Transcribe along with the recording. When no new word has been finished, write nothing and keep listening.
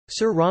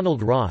Sir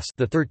Ronald Ross,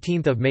 the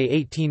 13th of May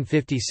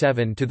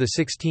 1857 to the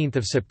 16th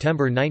of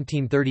September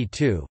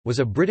 1932, was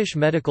a British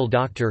medical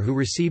doctor who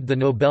received the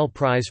Nobel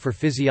Prize for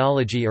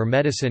Physiology or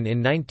Medicine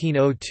in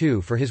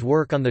 1902 for his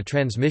work on the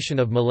transmission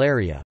of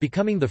malaria,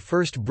 becoming the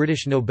first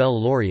British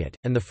Nobel laureate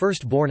and the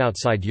first born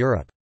outside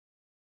Europe.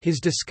 His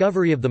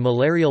discovery of the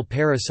malarial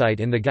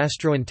parasite in the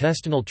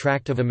gastrointestinal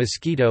tract of a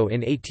mosquito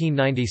in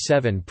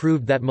 1897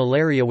 proved that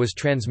malaria was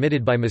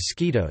transmitted by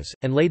mosquitoes,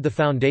 and laid the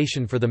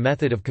foundation for the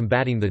method of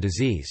combating the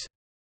disease.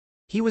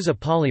 He was a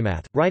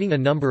polymath, writing a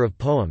number of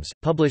poems,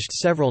 published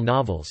several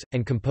novels,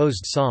 and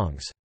composed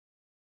songs.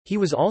 He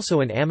was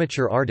also an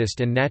amateur artist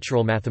and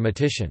natural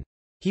mathematician.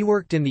 He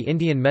worked in the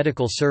Indian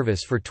Medical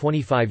Service for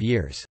 25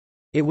 years.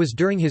 It was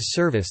during his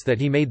service that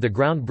he made the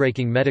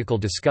groundbreaking medical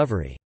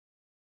discovery.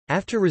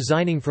 After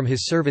resigning from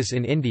his service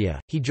in India,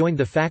 he joined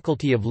the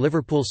faculty of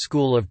Liverpool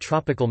School of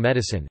Tropical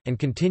Medicine, and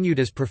continued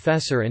as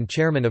professor and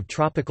chairman of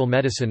tropical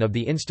medicine of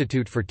the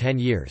institute for 10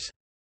 years.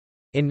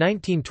 In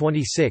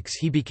 1926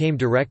 he became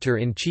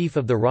director-in-chief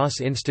of the Ross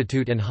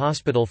Institute and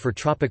Hospital for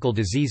Tropical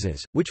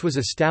Diseases, which was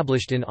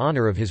established in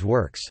honour of his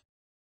works.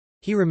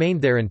 He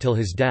remained there until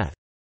his death.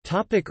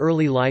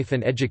 Early life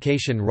and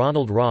education.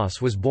 Ronald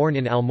Ross was born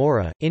in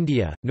Almora,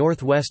 India,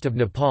 northwest of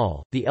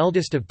Nepal, the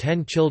eldest of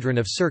 10 children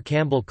of Sir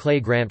Campbell Clay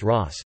Grant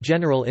Ross,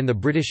 general in the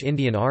British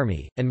Indian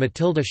Army, and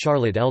Matilda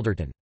Charlotte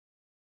Elderton.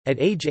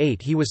 At age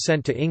 8 he was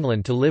sent to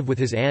England to live with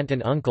his aunt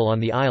and uncle on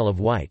the Isle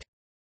of Wight.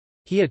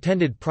 He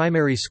attended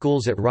primary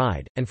schools at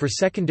Ryde, and for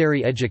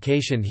secondary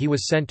education he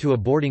was sent to a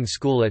boarding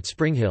school at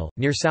Springhill,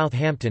 near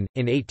Southampton,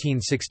 in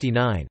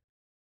 1869.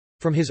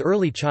 From his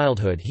early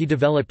childhood he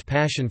developed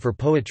passion for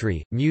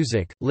poetry,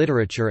 music,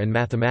 literature and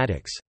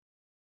mathematics.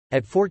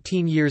 At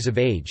 14 years of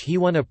age he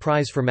won a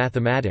prize for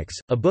mathematics,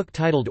 a book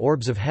titled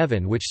Orbs of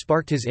Heaven which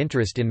sparked his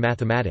interest in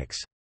mathematics.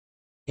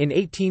 In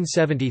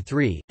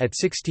 1873, at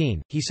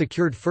 16, he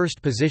secured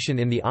first position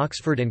in the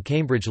Oxford and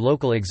Cambridge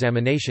local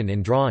examination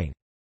in drawing.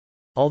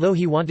 Although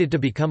he wanted to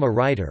become a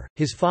writer,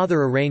 his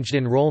father arranged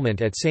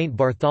enrolment at St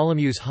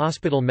Bartholomew's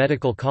Hospital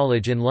Medical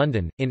College in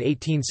London, in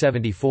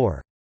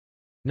 1874.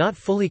 Not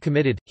fully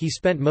committed, he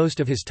spent most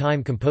of his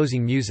time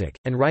composing music,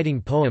 and writing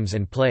poems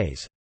and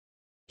plays.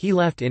 He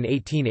left in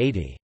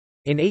 1880.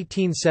 In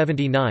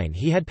 1879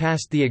 he had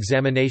passed the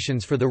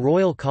examinations for the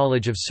Royal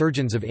College of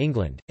Surgeons of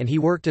England, and he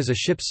worked as a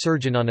ship's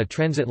surgeon on a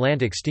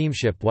transatlantic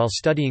steamship while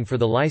studying for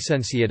the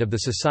licentiate of the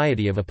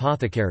Society of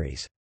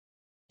Apothecaries.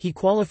 He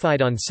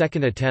qualified on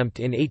second attempt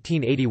in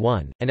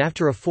 1881, and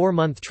after a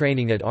 4-month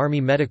training at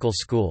Army Medical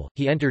School,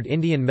 he entered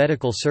Indian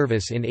Medical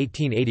Service in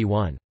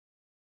 1881.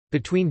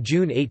 Between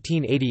June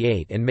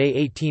 1888 and May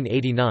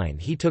 1889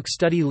 he took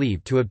study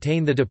leave to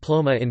obtain the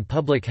diploma in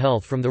public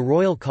health from the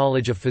Royal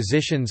College of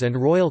Physicians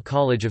and Royal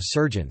College of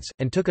Surgeons,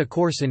 and took a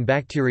course in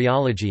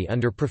bacteriology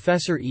under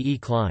Professor E. E.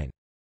 Klein.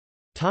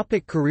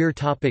 Career.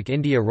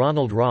 India.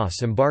 Ronald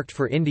Ross embarked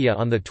for India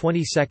on the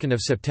 22nd of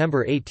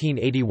September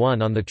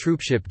 1881 on the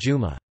troopship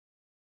Juma.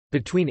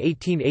 Between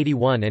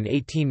 1881 and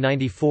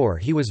 1894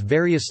 he was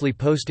variously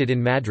posted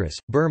in Madras,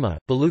 Burma,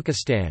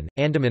 Baluchistan,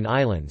 Andaman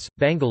Islands,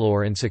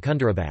 Bangalore and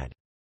Secunderabad.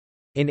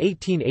 In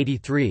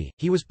 1883,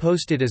 he was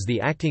posted as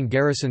the acting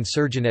garrison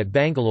surgeon at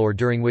Bangalore,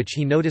 during which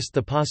he noticed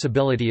the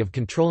possibility of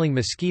controlling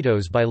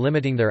mosquitoes by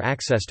limiting their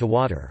access to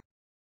water.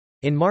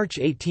 In March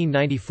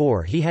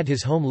 1894 he had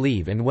his home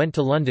leave and went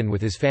to London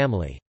with his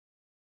family.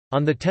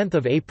 On 10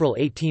 April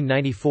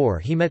 1894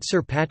 he met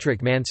Sir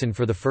Patrick Manson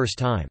for the first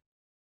time.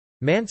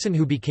 Manson,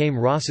 who became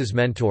Ross's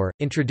mentor,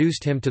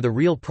 introduced him to the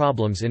real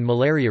problems in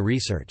malaria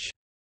research.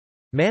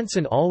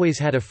 Manson always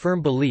had a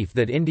firm belief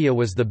that India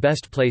was the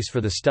best place for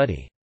the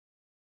study.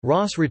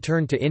 Ross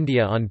returned to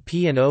India on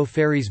P&O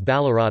ferries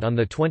Ballarat on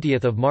 20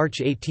 March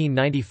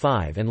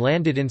 1895 and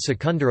landed in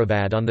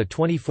Secunderabad on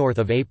 24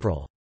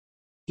 April.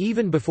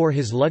 Even before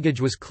his luggage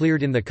was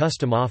cleared in the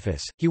custom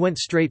office, he went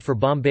straight for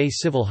Bombay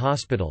Civil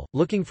Hospital,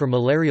 looking for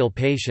malarial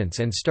patients,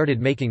 and started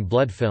making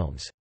blood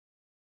films.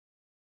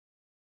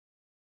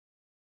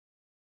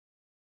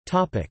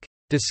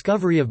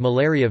 Discovery of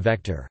malaria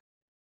vector.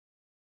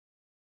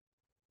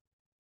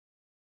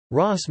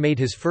 Ross made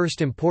his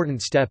first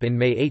important step in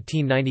May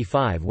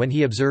 1895 when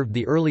he observed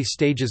the early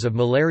stages of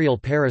malarial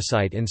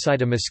parasite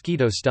inside a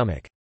mosquito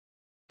stomach.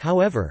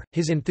 However,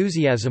 his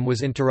enthusiasm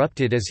was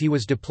interrupted as he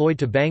was deployed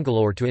to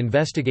Bangalore to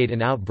investigate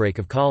an outbreak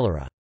of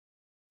cholera.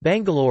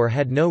 Bangalore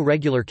had no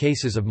regular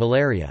cases of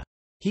malaria.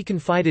 He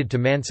confided to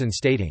Manson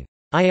stating,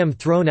 "I am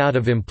thrown out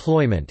of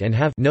employment and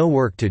have no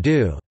work to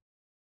do."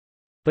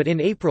 But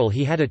in April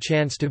he had a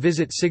chance to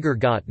visit Sigar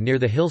Ghat near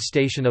the hill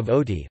station of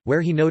Ooty,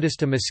 where he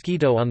noticed a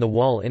mosquito on the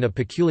wall in a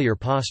peculiar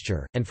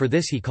posture, and for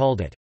this he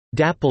called it,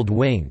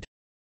 "dappled-winged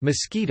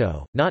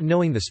mosquito," not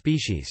knowing the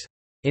species.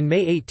 In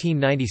May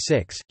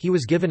 1896, he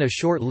was given a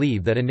short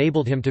leave that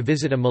enabled him to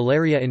visit a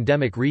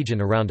malaria-endemic region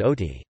around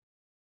Ooty.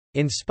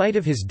 In spite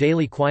of his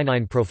daily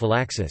quinine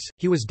prophylaxis,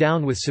 he was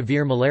down with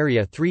severe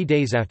malaria 3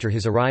 days after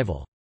his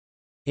arrival.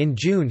 In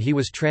June he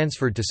was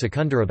transferred to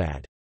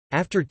Secunderabad.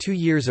 After 2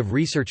 years of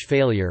research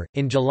failure,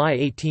 in July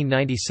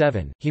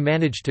 1897, he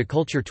managed to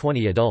culture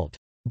 20 adult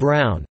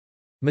brown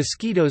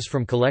mosquitoes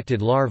from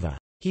collected larvae.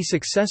 He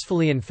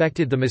successfully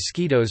infected the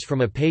mosquitoes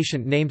from a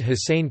patient named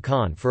Hussein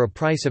Khan for a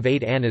price of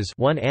 8 annas,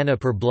 1 anna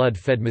per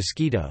blood-fed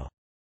mosquito.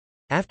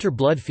 After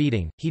blood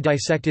feeding, he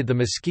dissected the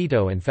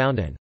mosquito and found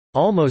an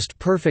almost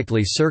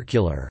perfectly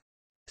circular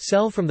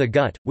cell from the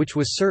gut, which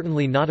was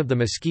certainly not of the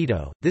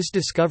mosquito. This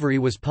discovery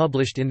was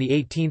published in the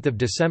 18th of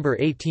December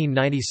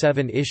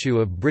 1897 issue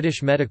of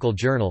British Medical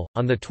Journal.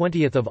 On the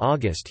 20th of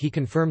August, he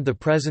confirmed the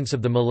presence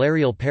of the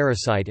malarial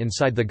parasite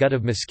inside the gut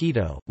of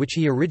mosquito, which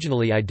he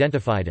originally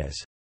identified as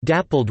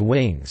dappled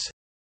wings,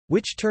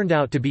 which turned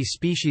out to be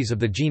species of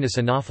the genus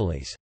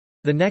Anopheles.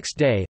 The next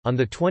day, on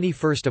the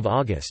 21st of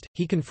August,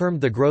 he confirmed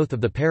the growth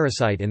of the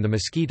parasite in the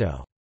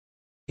mosquito.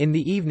 In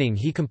the evening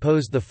he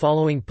composed the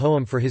following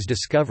poem for his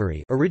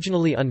discovery,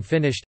 originally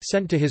unfinished,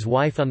 sent to his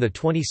wife on the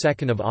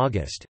 22nd of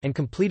August, and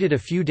completed a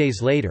few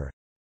days later.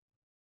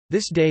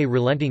 This day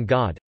relenting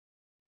God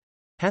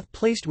hath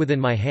placed within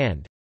my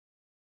hand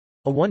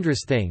a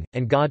wondrous thing,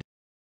 and God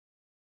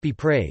be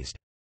praised.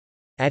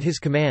 At his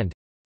command,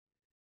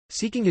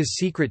 seeking his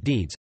secret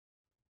deeds,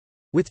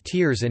 with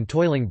tears and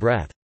toiling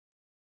breath,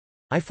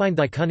 I find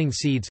thy cunning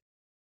seeds,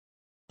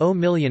 O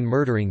million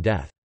murdering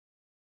death.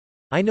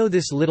 I know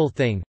this little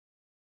thing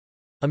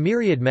a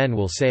myriad men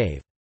will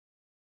save.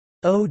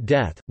 O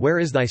death, where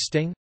is thy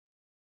sting?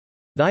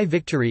 Thy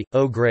victory,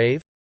 O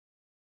grave?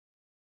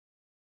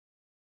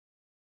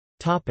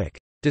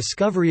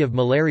 Discovery of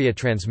malaria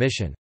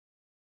transmission.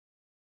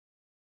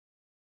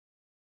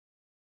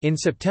 In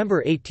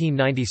September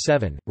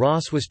 1897,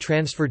 Ross was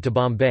transferred to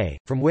Bombay,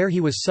 from where he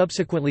was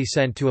subsequently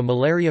sent to a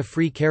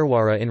malaria-free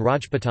Karwara in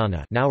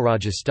Rajputana, now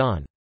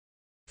Rajasthan.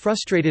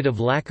 Frustrated of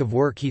lack of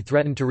work, he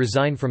threatened to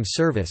resign from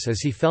service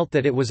as he felt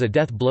that it was a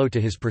death blow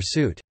to his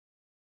pursuit.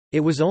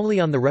 It was only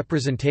on the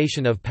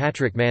representation of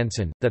Patrick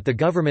Manson, that the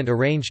government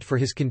arranged for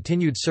his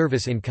continued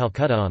service in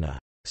Calcutta on a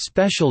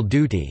special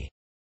duty.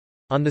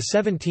 On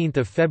 17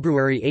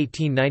 February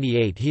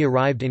 1898 he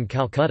arrived in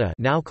Calcutta,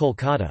 now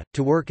Kolkata,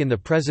 to work in the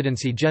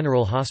Presidency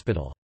General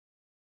Hospital.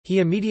 He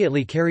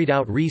immediately carried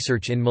out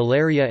research in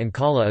malaria and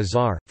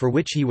Kala-Azar, for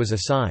which he was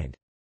assigned.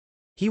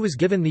 He was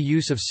given the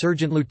use of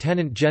Surgeon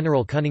Lieutenant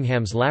General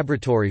Cunningham's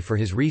laboratory for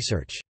his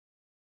research.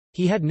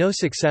 He had no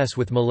success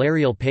with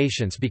malarial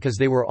patients because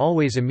they were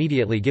always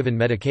immediately given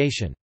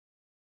medication.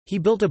 He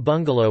built a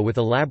bungalow with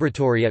a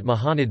laboratory at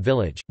Mahanad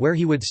village, where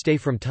he would stay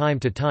from time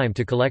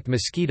to collect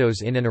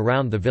mosquitoes in and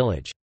around the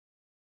village.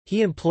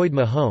 He employed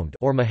Mahomed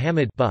or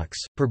Muhammad Bucks,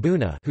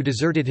 Purbuna, who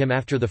deserted him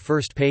after the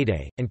first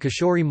payday, and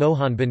Kishori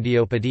Mohan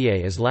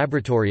Bandiopadhyay as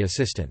laboratory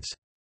assistants.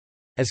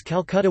 As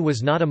Calcutta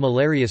was not a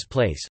malarious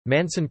place,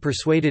 Manson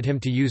persuaded him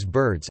to use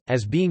birds,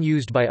 as being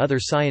used by other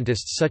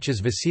scientists such as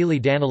Vasily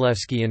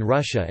Danilevsky in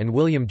Russia and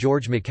William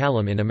George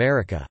McCallum in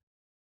America.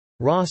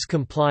 Ross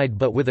complied,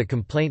 but with a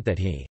complaint that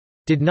he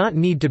did not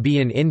need to be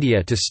in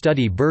India to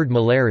study bird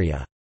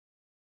malaria.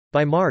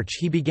 By March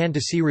he began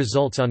to see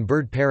results on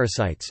bird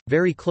parasites,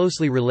 very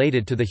closely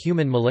related to the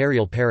human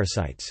malarial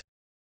parasites.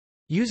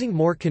 Using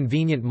more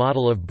convenient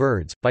model of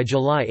birds, by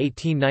July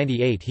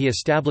 1898 he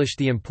established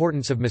the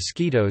importance of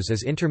mosquitoes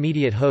as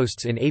intermediate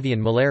hosts in avian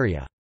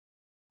malaria.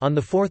 On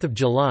 4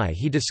 July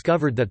he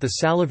discovered that the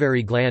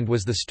salivary gland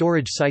was the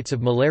storage sites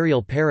of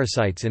malarial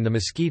parasites in the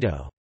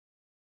mosquito.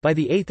 By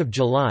 8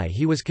 July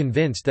he was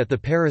convinced that the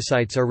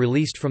parasites are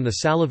released from the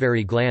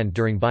salivary gland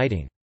during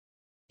biting.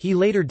 He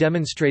later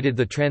demonstrated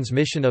the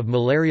transmission of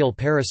malarial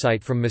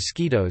parasite from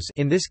mosquitoes,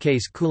 in this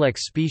case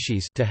Culex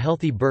species, to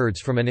healthy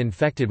birds from an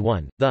infected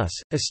one, thus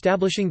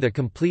establishing the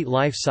complete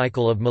life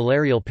cycle of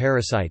malarial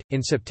parasite.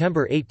 In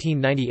September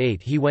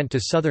 1898 he went to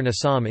southern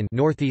Assam in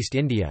northeast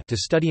India to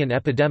study an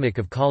epidemic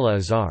of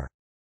Kala-Azar.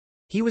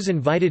 He was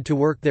invited to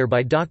work there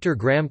by Dr.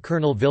 Graham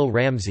Colonel Vil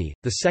Ramsey,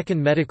 the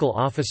second medical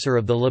officer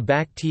of the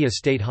Labak Tia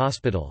State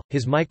Hospital.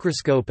 His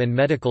microscope and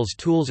medical's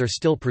tools are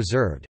still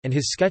preserved, and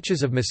his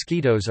sketches of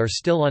mosquitoes are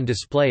still on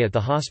display at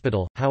the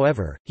hospital.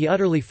 However, he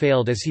utterly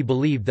failed as he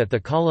believed that the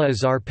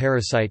Kala-Azar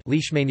parasite,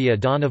 Leishmania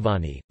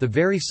donovani, the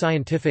very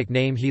scientific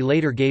name he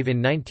later gave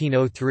in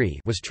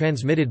 1903, was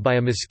transmitted by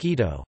a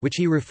mosquito, which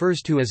he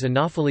refers to as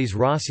Anopheles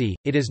rossi.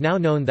 It is now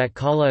known that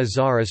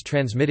Kala-Azar is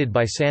transmitted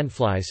by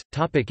sandflies.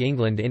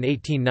 England.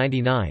 In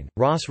 1899,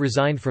 Ross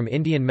resigned from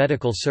Indian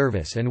Medical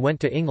Service and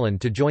went to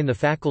England to join the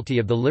faculty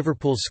of the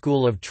Liverpool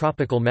School of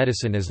Tropical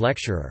Medicine as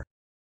lecturer.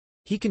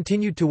 He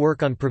continued to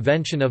work on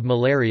prevention of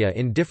malaria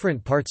in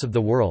different parts of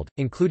the world,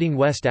 including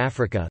West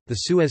Africa, the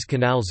Suez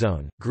Canal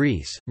Zone,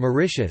 Greece,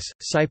 Mauritius,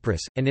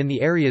 Cyprus, and in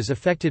the areas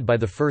affected by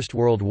the First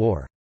World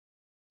War.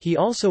 He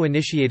also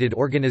initiated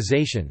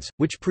organizations,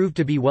 which proved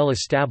to be well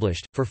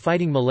established, for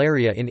fighting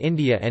malaria in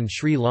India and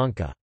Sri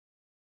Lanka.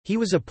 He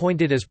was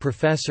appointed as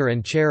professor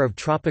and chair of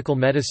tropical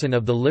medicine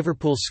of the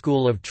Liverpool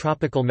School of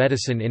Tropical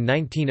Medicine in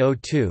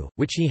 1902,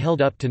 which he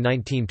held up to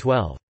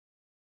 1912.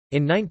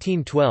 In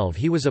 1912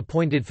 he was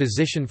appointed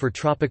physician for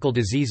tropical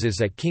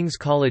diseases at King's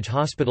College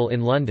Hospital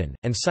in London,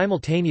 and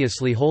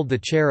simultaneously hold the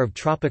chair of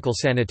tropical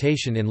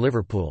sanitation in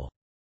Liverpool.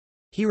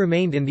 He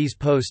remained in these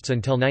posts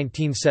until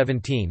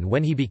 1917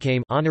 when he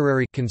became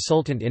honorary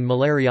consultant in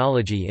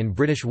malariology in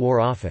British War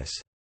Office.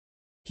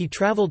 He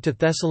travelled to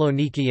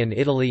Thessaloniki in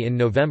Italy in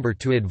November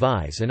to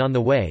advise, and on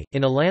the way,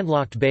 in a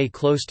landlocked bay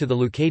close to the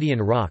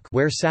Leucadian rock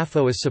where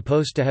Sappho is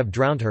supposed to have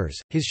drowned hers,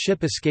 his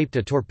ship escaped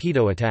a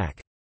torpedo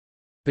attack.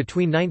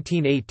 Between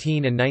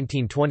 1918 and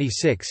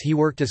 1926 he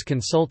worked as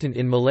consultant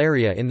in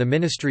malaria in the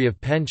Ministry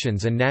of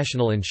Pensions and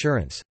National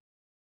Insurance.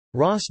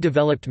 Ross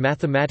developed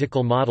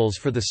mathematical models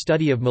for the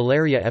study of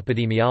malaria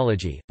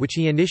epidemiology, which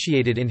he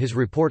initiated in his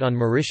report on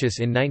Mauritius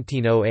in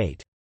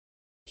 1908.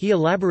 He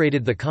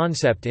elaborated the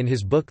concept in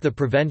his book The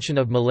Prevention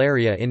of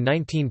Malaria in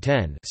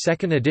 1910,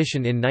 second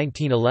edition in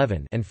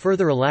 1911, and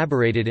further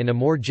elaborated in a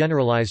more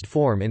generalized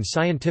form in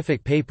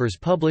scientific papers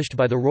published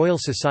by the Royal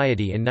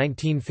Society in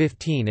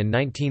 1915 and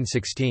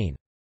 1916.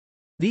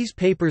 These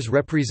papers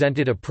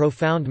represented a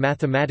profound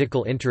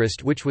mathematical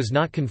interest which was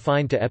not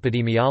confined to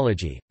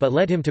epidemiology, but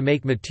led him to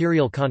make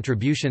material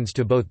contributions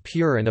to both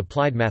pure and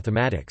applied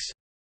mathematics.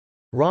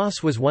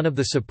 Ross was one of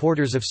the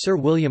supporters of Sir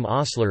William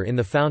Osler in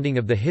the founding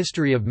of the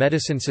History of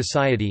Medicine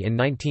Society in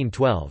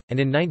 1912, and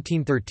in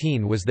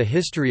 1913 was the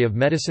History of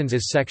Medicine's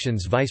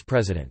section's vice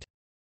president.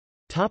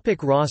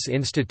 Ross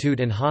Institute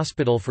and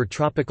Hospital for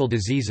Tropical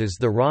Diseases.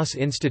 The Ross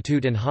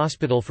Institute and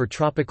Hospital for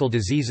Tropical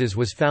Diseases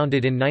was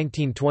founded in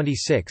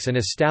 1926 and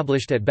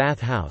established at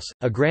Bath House,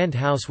 a grand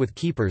house with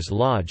keeper's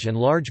lodge and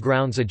large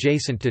grounds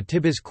adjacent to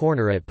Tibba's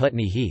Corner at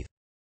Putney Heath.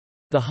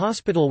 The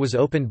hospital was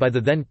opened by the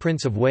then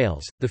Prince of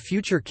Wales, the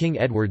future King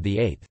Edward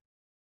VIII.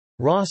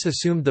 Ross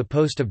assumed the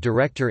post of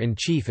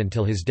Director-in-Chief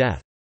until his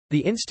death. The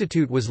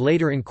institute was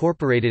later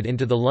incorporated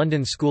into the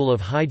London School of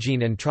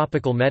Hygiene and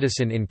Tropical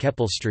Medicine in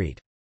Keppel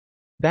Street.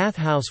 Bath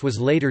House was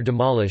later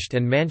demolished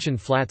and mansion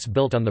flats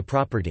built on the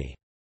property.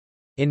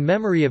 In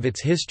memory of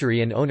its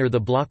history and owner, the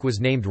block was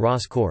named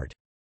Ross Court.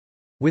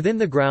 Within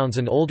the grounds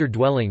an older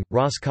dwelling,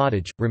 Ross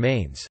Cottage,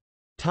 remains.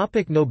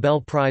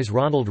 Nobel Prize.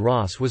 Ronald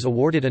Ross was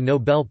awarded a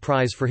Nobel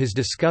Prize for his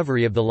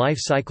discovery of the life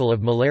cycle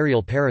of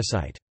malarial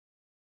parasite.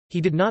 He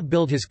did not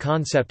build his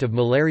concept of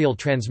malarial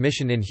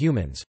transmission in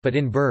humans, but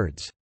in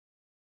birds.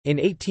 In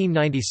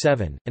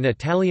 1897, an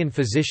Italian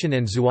physician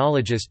and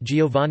zoologist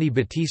Giovanni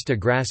Battista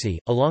Grassi,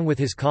 along with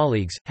his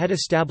colleagues, had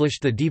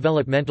established the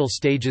developmental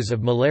stages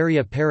of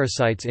malaria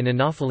parasites in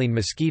Anopheline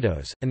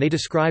mosquitoes, and they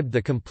described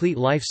the complete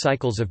life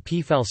cycles of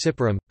P.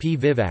 falciparum, P.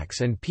 vivax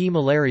and P.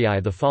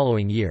 malariae the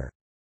following year.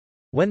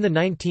 When the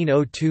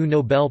 1902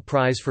 Nobel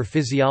Prize for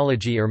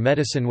Physiology or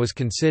Medicine was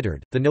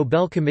considered, the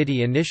Nobel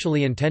Committee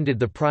initially intended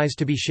the prize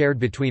to be shared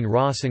between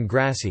Ross and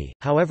Grassi,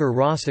 however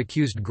Ross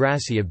accused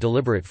Grassi of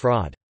deliberate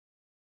fraud.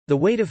 The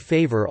weight of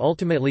favor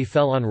ultimately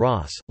fell on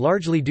Ross,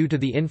 largely due to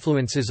the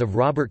influences of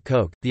Robert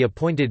Koch, the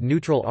appointed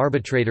neutral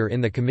arbitrator in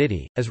the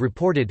committee. As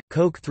reported,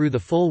 Koch threw the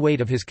full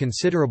weight of his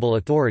considerable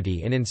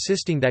authority in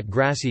insisting that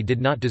Grassi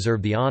did not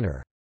deserve the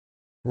honor.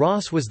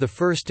 Ross was the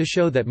first to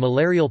show that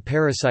malarial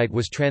parasite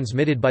was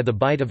transmitted by the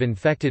bite of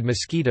infected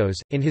mosquitoes,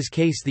 in his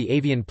case the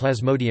avian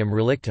Plasmodium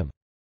relictum.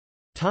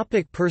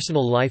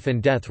 Personal life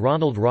and death.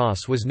 Ronald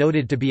Ross was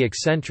noted to be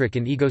eccentric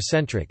and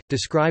egocentric,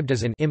 described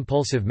as an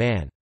impulsive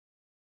man.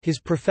 His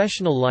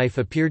professional life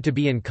appeared to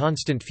be in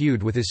constant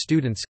feud with his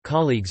students,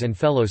 colleagues and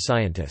fellow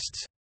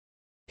scientists.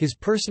 His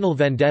personal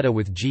vendetta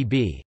with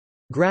G.B.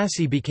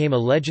 Grassi became a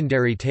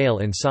legendary tale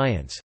in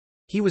science.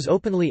 He was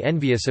openly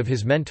envious of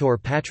his mentor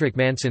Patrick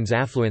Manson's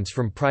affluence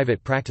from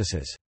private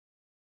practices.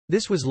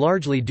 This was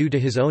largely due to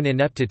his own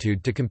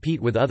ineptitude to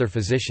compete with other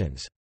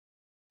physicians.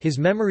 His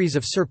Memories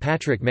of Sir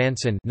Patrick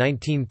Manson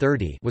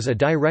 1930 was a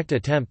direct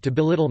attempt to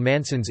belittle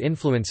Manson's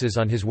influences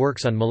on his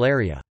works on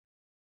malaria.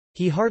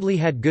 He hardly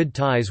had good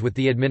ties with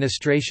the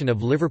administration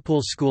of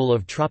Liverpool School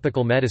of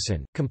Tropical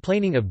Medicine,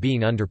 complaining of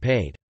being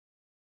underpaid.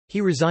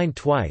 He resigned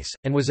twice,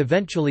 and was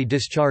eventually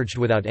discharged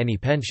without any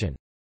pension.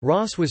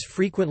 Ross was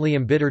frequently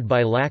embittered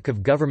by lack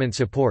of government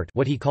support,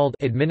 what he called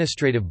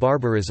administrative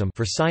barbarism,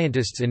 for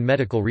scientists in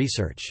medical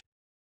research.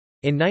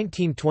 In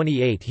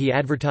 1928 he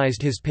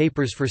advertised his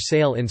papers for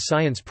sale in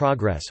Science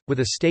Progress, with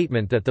a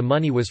statement that the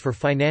money was for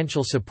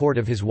financial support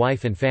of his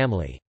wife and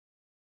family.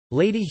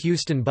 Lady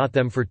Houston bought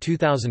them for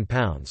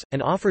 £2,000,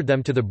 and offered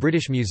them to the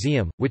British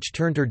Museum, which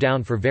turned her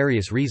down for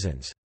various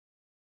reasons.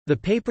 The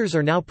papers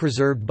are now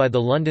preserved by the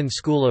London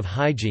School of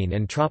Hygiene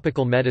and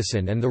Tropical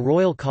Medicine and the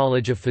Royal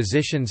College of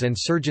Physicians and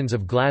Surgeons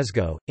of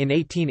Glasgow. In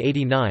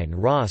 1889,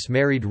 Ross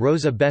married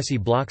Rosa Bessie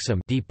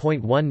Bloxham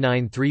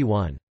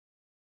d.1931.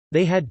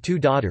 They had two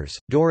daughters,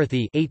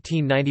 Dorothy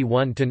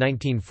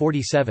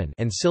 (1891–1947)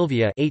 and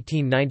Sylvia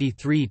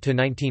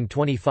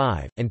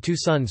 (1893–1925), and two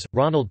sons,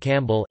 Ronald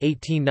Campbell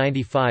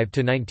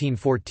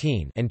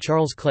 (1895–1914) and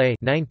Charles Clay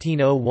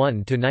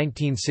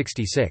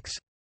 (1901–1966).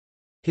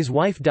 His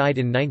wife died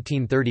in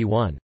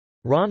 1931.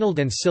 Ronald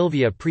and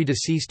Sylvia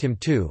predeceased him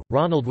too.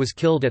 Ronald was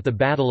killed at the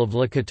Battle of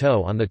Le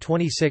Cateau on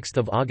 26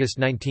 August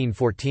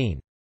 1914.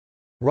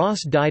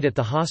 Ross died at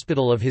the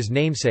hospital of his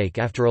namesake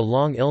after a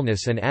long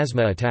illness and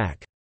asthma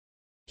attack.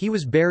 He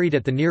was buried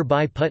at the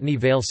nearby Putney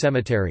Vale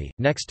Cemetery,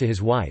 next to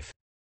his wife.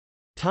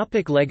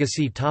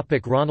 Legacy.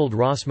 Ronald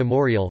Ross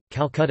Memorial,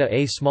 Calcutta.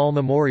 A small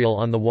memorial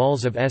on the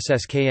walls of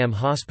SSKM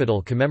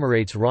Hospital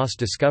commemorates Ross'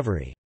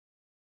 discovery.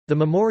 The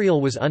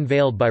memorial was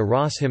unveiled by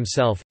Ross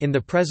himself, in the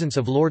presence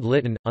of Lord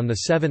Lytton, on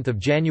 7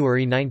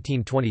 January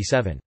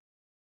 1927.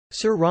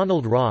 Sir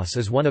Ronald Ross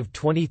is one of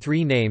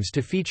 23 names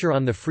to feature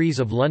on the frieze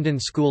of London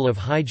School of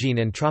Hygiene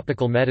and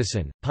Tropical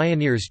Medicine,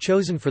 pioneers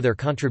chosen for their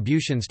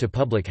contributions to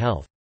public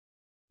health.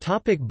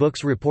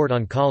 Books report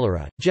on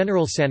cholera,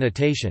 general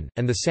sanitation,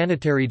 and the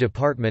sanitary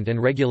department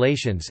and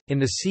regulations. In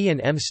the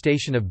C&M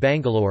Station of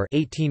Bangalore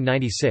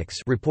 1896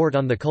 report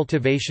on the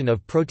cultivation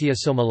of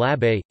Proteasoma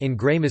labae, in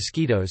grey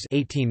mosquitoes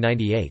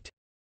 1898.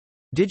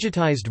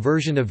 Digitized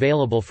version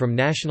available from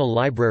National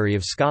Library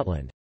of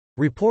Scotland.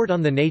 Report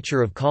on the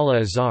nature of Kala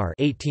Azar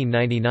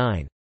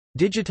 1899.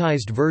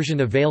 Digitized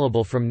version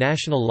available from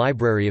National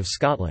Library of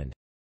Scotland.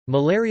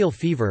 Malarial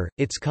fever,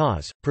 its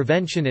cause,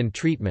 prevention and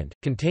treatment,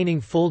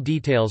 containing full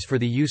details for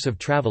the use of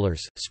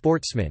travelers,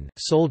 sportsmen,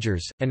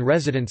 soldiers, and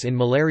residents in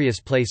malarious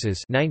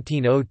places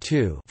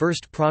 1902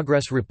 First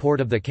progress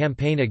report of the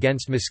campaign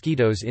against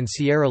mosquitoes in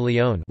Sierra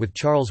Leone with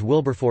Charles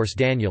Wilberforce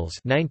Daniels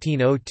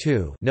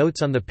 1902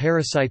 Notes on the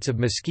parasites of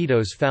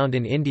mosquitoes found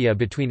in India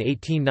between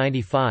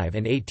 1895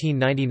 and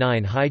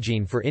 1899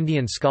 Hygiene for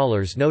Indian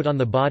scholars Note on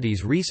the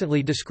bodies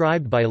recently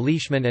described by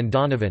Leishman and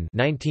Donovan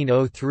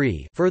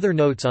 1903 Further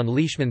notes on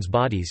Leishman's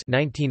bodies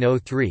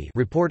 1903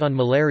 Report on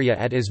malaria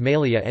at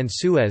Ismailia and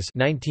Suez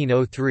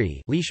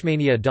 1903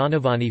 Leishmania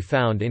donovani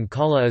found in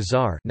Kala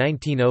Azar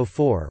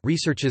 1904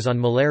 Researches on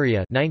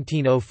malaria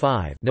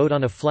 1905 Note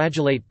on a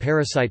flagellate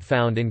parasite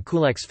found in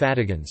Culex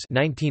fatigans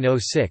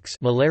 1906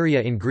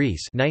 Malaria in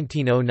Greece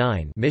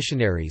 1909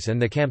 Missionaries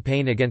and the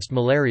campaign against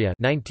malaria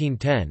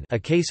 1910 A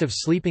case of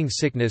sleeping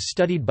sickness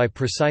studied by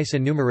precise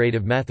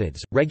enumerative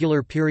methods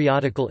Regular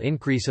periodical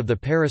increase of the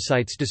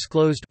parasites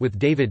disclosed with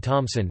David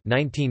Thompson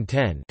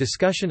 1910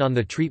 Discussion on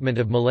the treatment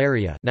of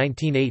malaria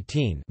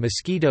 1918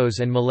 Mosquitoes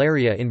and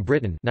malaria in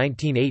Britain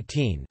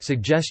 1918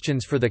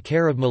 Suggestions for the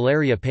care of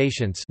malaria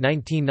patients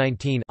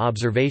 1919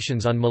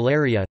 Observations on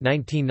malaria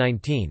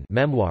 1919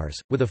 Memoirs,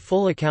 with a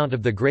full account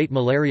of the Great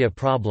Malaria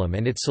Problem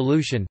and its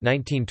solution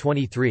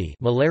 1923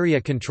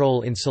 Malaria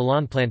control in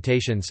Ceylon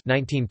plantations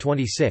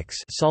 1926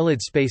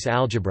 Solid space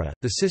algebra,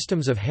 the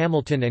systems of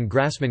Hamilton and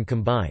Grassmann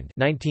combined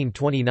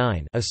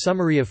 1929 A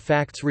summary of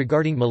facts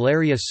regarding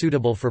malaria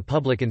suitable for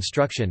public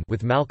instruction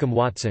with Malcolm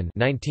Watson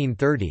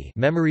 1930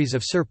 Memories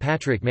of Sir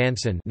Patrick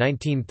Manson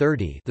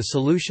 1930 The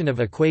solution of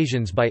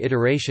equations by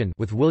iteration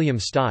with William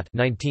Stott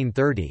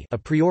 1930 A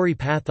priori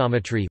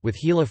pathometry with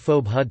Hela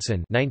Phoebe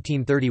Hudson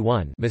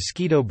 1931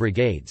 Mosquito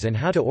brigades and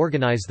how to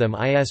organize them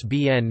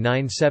ISBN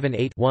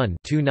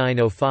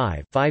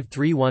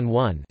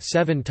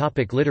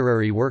 978-1-2905-5311-7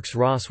 Literary works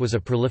Ross was a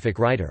prolific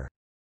writer.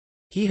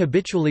 He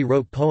habitually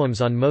wrote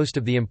poems on most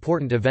of the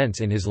important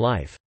events in his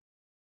life.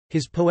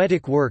 His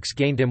poetic works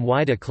gained him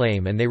wide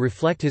acclaim and they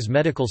reflect his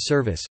medical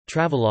service,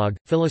 travelogue,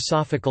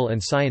 philosophical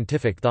and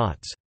scientific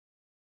thoughts.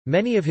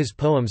 Many of his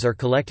poems are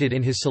collected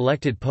in his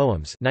Selected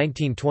Poems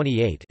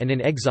 1928 and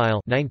In Exile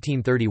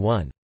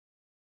 1931.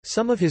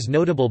 Some of his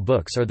notable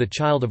books are The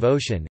Child of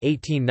Ocean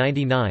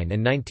 1899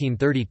 and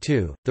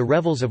 1932, The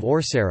Revels of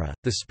Orsera,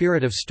 The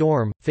Spirit of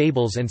Storm,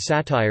 Fables and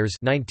Satires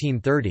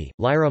 1930,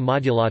 Lyra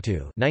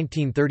Modulatu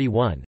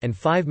 1931, and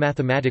Five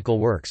Mathematical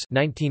Works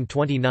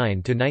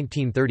 1929 to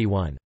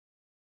 1931.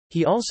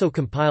 He also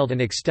compiled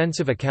an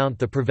extensive account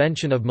The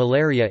Prevention of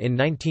Malaria in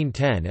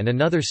 1910 and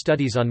another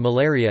Studies on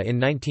Malaria in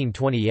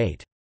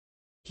 1928.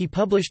 He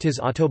published his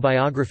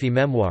autobiography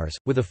Memoirs,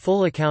 with a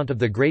full account of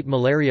the Great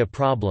Malaria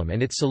Problem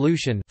and its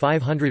solution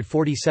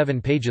 547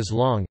 pages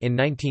long in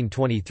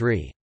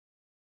 1923.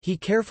 He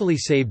carefully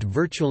saved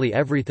virtually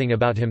everything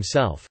about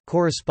himself,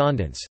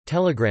 correspondence,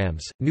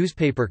 telegrams,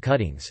 newspaper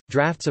cuttings,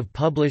 drafts of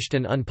published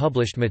and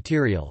unpublished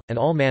material, and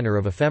all manner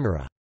of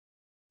ephemera.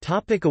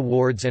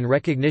 Awards and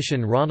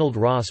recognition Ronald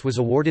Ross was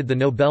awarded the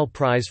Nobel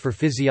Prize for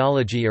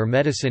Physiology or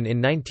Medicine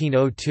in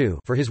 1902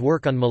 for his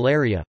work on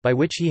malaria, by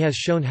which he has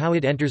shown how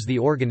it enters the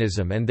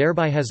organism and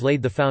thereby has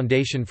laid the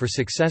foundation for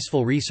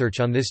successful research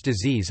on this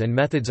disease and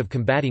methods of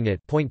combating it.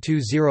 20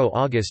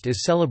 August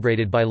is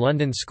celebrated by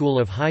London School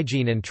of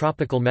Hygiene and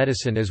Tropical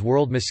Medicine as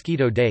World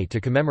Mosquito Day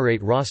to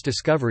commemorate Ross'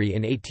 discovery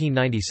in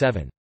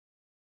 1897.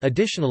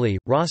 Additionally,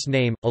 Ross'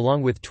 name,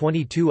 along with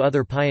 22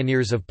 other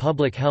pioneers of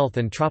public health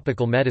and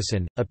tropical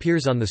medicine,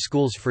 appears on the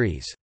school's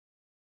frieze.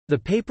 The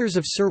papers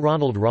of Sir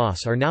Ronald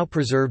Ross are now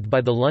preserved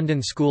by the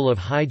London School of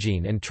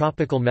Hygiene and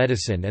Tropical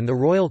Medicine and the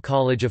Royal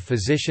College of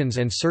Physicians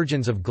and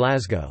Surgeons of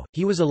Glasgow.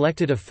 He was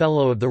elected a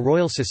Fellow of the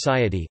Royal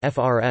Society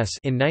 (FRS)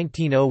 in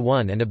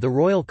 1901 and of the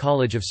Royal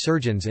College of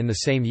Surgeons in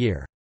the same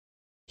year.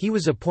 He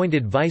was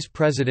appointed Vice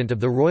President of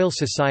the Royal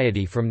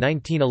Society from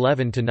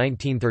 1911 to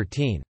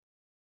 1913.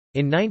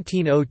 In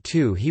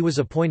 1902 he was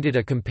appointed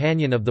a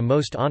Companion of the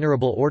Most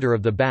Honourable Order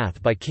of the Bath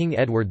by King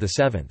Edward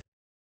VII.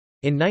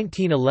 In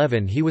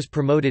 1911 he was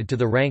promoted to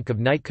the rank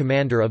of Knight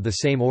Commander of the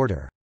same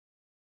order.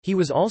 He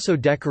was also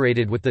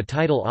decorated with the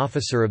title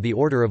Officer of the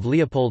Order of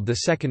Leopold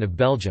II of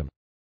Belgium.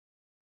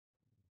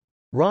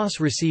 Ross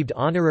received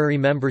honorary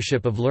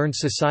membership of learned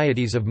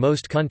societies of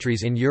most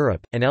countries in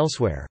Europe, and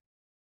elsewhere.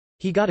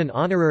 He got an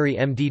honorary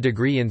MD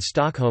degree in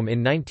Stockholm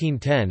in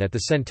 1910 at the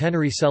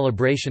centenary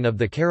celebration of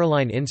the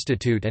Caroline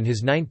Institute, and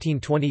his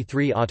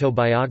 1923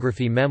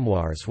 autobiography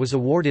Memoirs was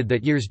awarded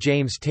that year's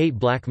James Tait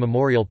Black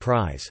Memorial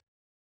Prize.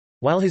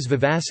 While his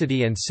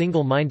vivacity and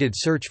single-minded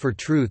search for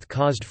truth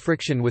caused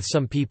friction with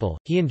some people,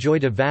 he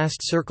enjoyed a vast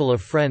circle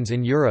of friends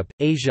in Europe,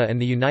 Asia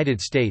and the United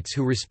States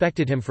who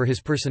respected him for his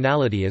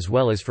personality as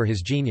well as for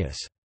his genius.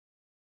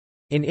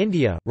 In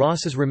India,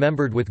 Ross is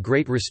remembered with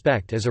great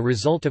respect as a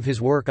result of his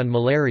work on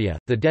malaria,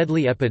 the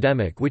deadly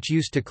epidemic which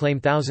used to claim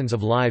thousands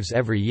of lives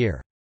every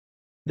year.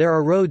 There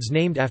are roads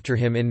named after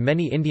him in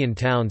many Indian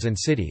towns and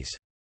cities.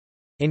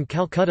 In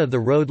Calcutta, the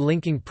road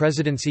linking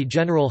Presidency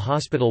General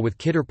Hospital with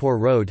Kitterpur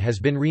Road has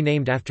been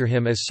renamed after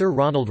him as Sir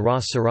Ronald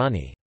Ross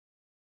Sarani.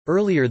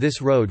 Earlier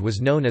this road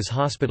was known as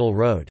Hospital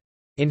Road.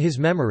 In his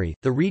memory,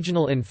 the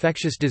Regional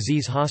Infectious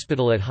Disease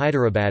Hospital at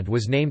Hyderabad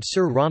was named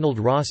Sir Ronald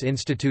Ross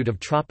Institute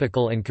of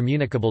Tropical and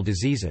Communicable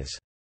Diseases.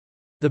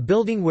 The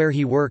building where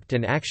he worked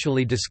and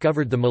actually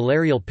discovered the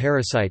malarial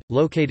parasite,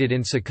 located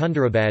in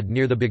Secunderabad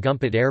near the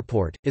Begumpet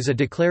Airport, is a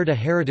declared a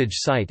heritage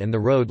site, and the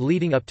road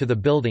leading up to the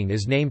building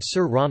is named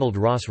Sir Ronald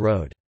Ross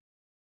Road.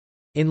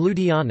 In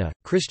Ludhiana,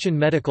 Christian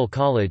Medical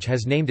College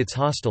has named its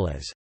hostel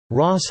as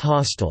Ross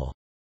Hostel.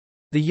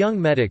 The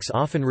young medics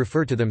often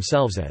refer to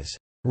themselves as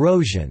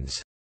Rosians.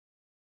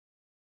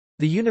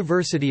 The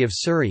University of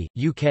Surrey,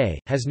 UK,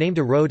 has named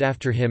a road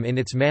after him in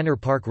its Manor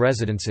Park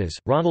residences.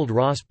 Ronald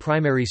Ross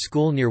Primary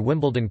School near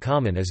Wimbledon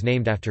Common is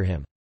named after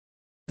him.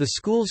 The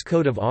school's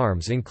coat of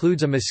arms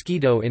includes a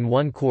mosquito in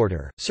one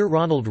quarter. Sir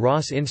Ronald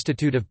Ross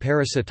Institute of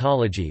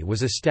Parasitology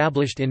was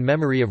established in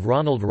memory of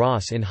Ronald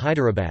Ross in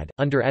Hyderabad,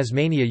 under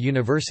Osmania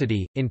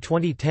University. In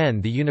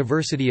 2010, the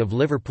University of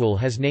Liverpool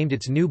has named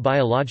its new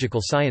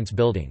biological science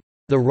building,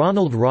 the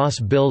Ronald Ross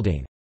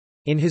Building,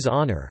 in his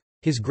honour.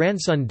 His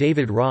grandson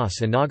David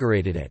Ross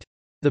inaugurated it.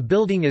 The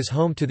building is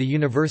home to the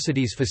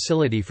university's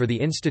facility for the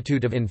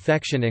Institute of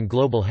Infection and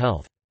Global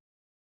Health.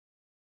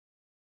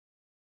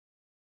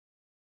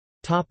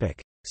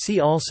 See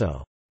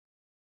also: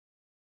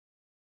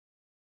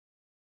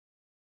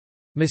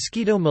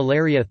 Mosquito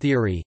malaria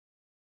theory,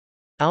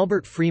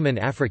 Albert Freeman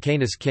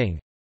Africanus King,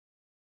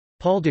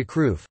 Paul de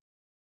Kruif,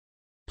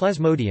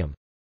 Plasmodium,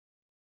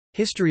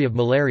 History of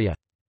malaria.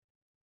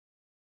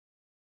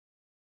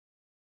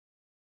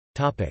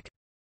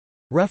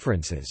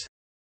 References.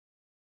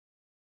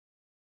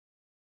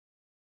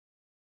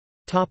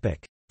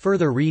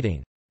 Further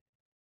reading.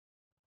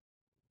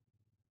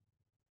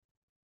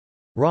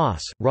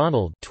 Ross,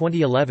 Ronald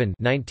 2011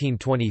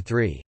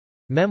 1923.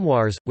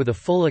 Memoirs, with a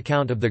full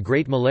account of the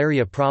Great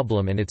Malaria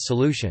Problem and its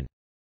solution.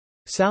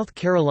 South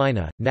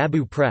Carolina,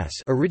 Nabu Press,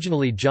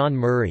 originally John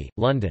Murray,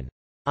 London.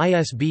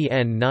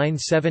 ISBN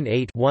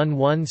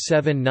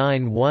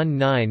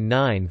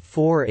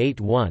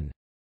 978-1179199481.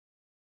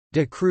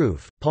 De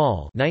Kruif,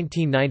 Paul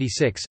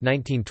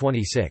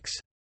 1996-1926.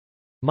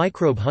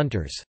 Microbe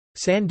Hunters.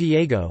 San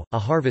Diego, A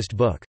Harvest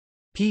Book.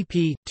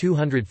 pp.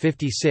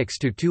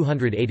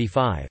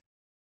 256–285.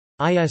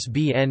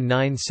 ISBN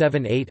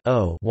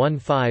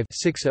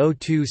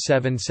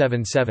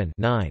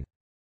 978-0-15-602777-9.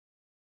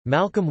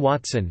 Malcolm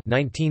Watson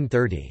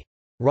 1930.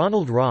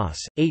 Ronald Ross,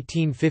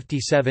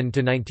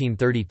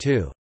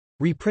 1857–1932.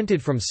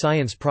 Reprinted from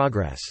Science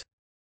Progress.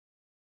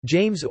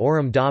 James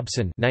Oram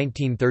Dobson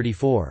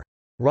 1934.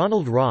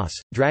 Ronald Ross,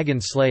 Dragon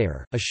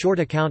Slayer, A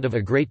Short Account of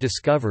a Great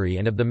Discovery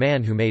and of the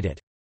Man Who Made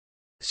It.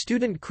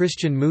 Student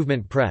Christian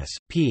Movement Press,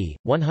 p.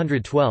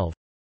 112.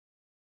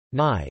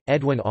 Nye,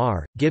 Edwin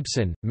R.,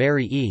 Gibson,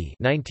 Mary E.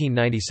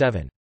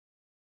 1997.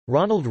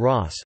 Ronald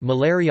Ross,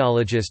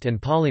 Malariologist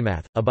and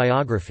Polymath, A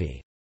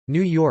Biography.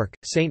 New York,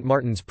 St.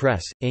 Martin's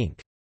Press,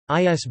 Inc.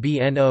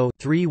 ISBN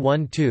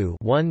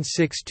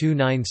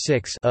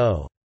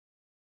 0-312-16296-0.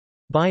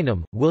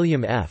 Bynum,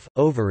 William F.,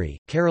 Overy,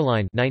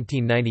 Caroline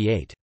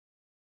 1998.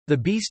 The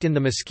Beast in the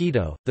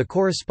Mosquito, The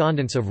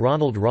Correspondence of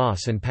Ronald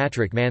Ross and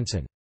Patrick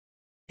Manson.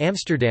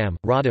 Amsterdam,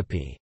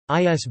 Rodopi.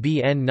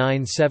 ISBN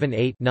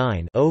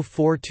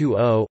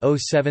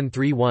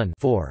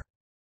 978-9-0420-0731-4.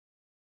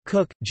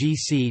 Cook, G.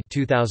 C.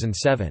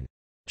 2007.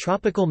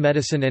 Tropical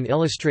Medicine and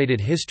Illustrated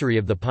History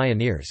of the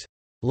Pioneers.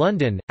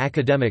 London,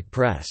 Academic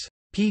Press.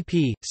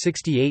 pp.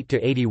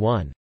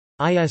 68–81.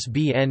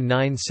 ISBN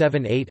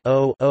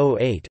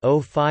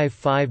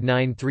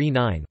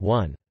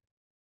 978-0-08-055939-1.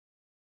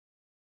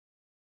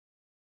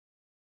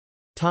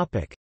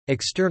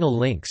 External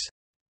links.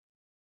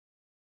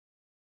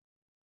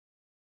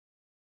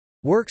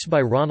 Works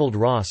by Ronald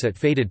Ross at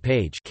Faded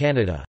Page,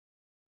 Canada.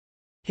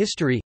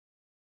 History.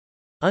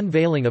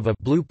 Unveiling of a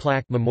blue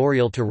plaque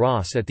memorial to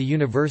Ross at the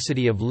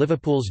University of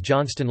Liverpool's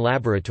Johnston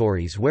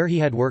Laboratories where he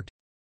had worked.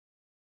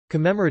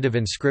 Commemorative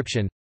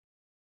inscription.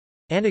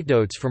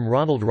 Anecdotes from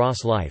Ronald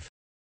Ross' life.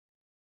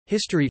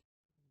 History.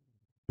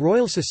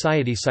 Royal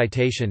Society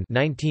citation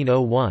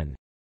 1901.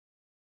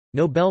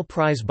 Nobel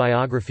Prize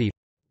biography.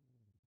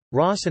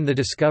 Ross and the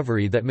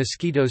discovery that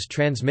mosquitoes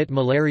transmit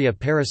malaria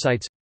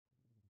parasites.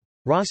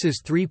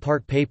 Ross's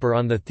three-part paper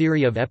on the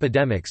theory of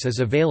epidemics is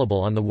available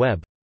on the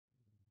web.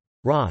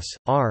 Ross,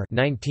 R.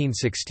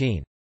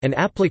 1916. An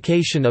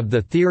Application of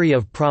the Theory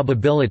of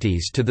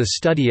Probabilities to the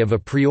Study of a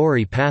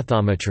Priori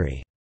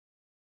Pathometry.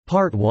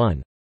 Part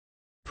 1.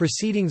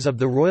 Proceedings of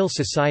the Royal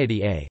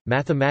Society A,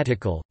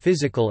 Mathematical,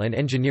 Physical and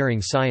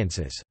Engineering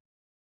Sciences.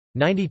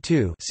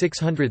 92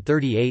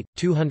 638,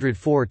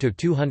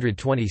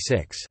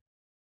 204–226.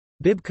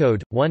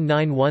 Bibcode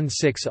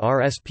 1916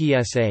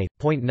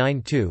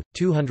 RSPSA.92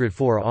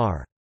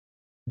 204R.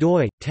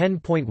 doi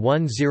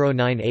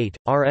 10.1098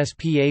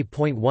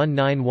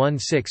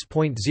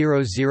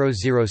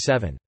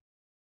 RSPA.1916.0007.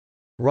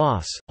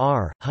 Ross,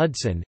 R.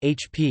 Hudson,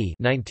 H. P.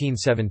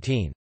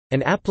 1917.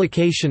 An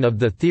Application of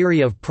the Theory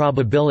of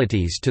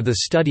Probabilities to the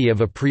Study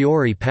of a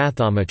Priori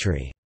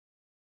Pathometry.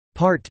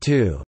 Part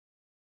 2.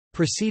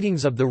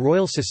 Proceedings of the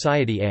Royal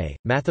Society A,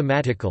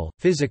 Mathematical,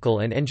 Physical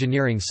and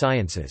Engineering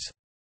Sciences.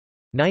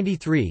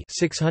 93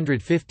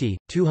 650,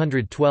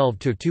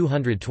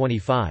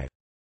 212–225.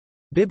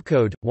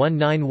 Bibcode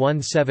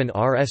 1917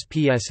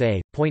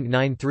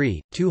 RSPSA.93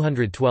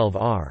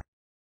 212R.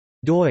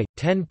 doi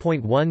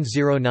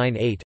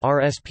 10.1098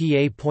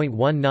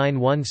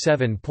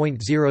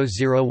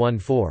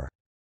 RSPA.1917.0014.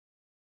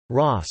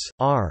 Ross,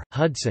 R.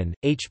 Hudson,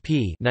 H.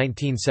 P.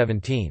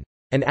 1917.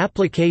 An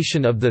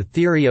Application of the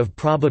Theory of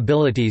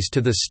Probabilities to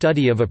the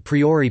Study of a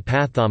Priori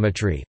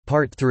Pathometry,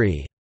 Part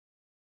 3.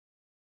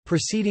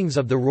 Proceedings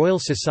of the Royal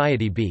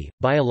Society B,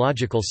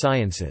 Biological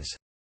Sciences.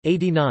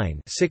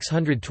 89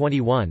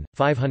 621,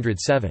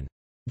 507.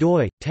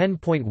 doi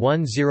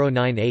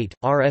 10.1098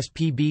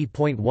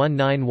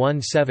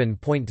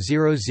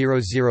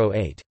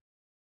 RSPB.1917.0008.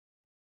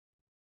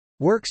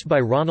 Works by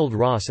Ronald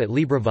Ross at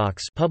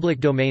LibriVox, public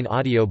domain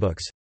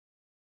audiobooks.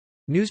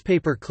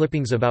 Newspaper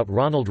clippings about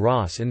Ronald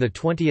Ross in the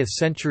 20th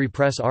Century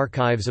Press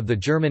Archives of the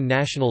German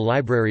National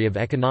Library of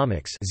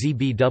Economics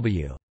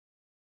 (ZBW).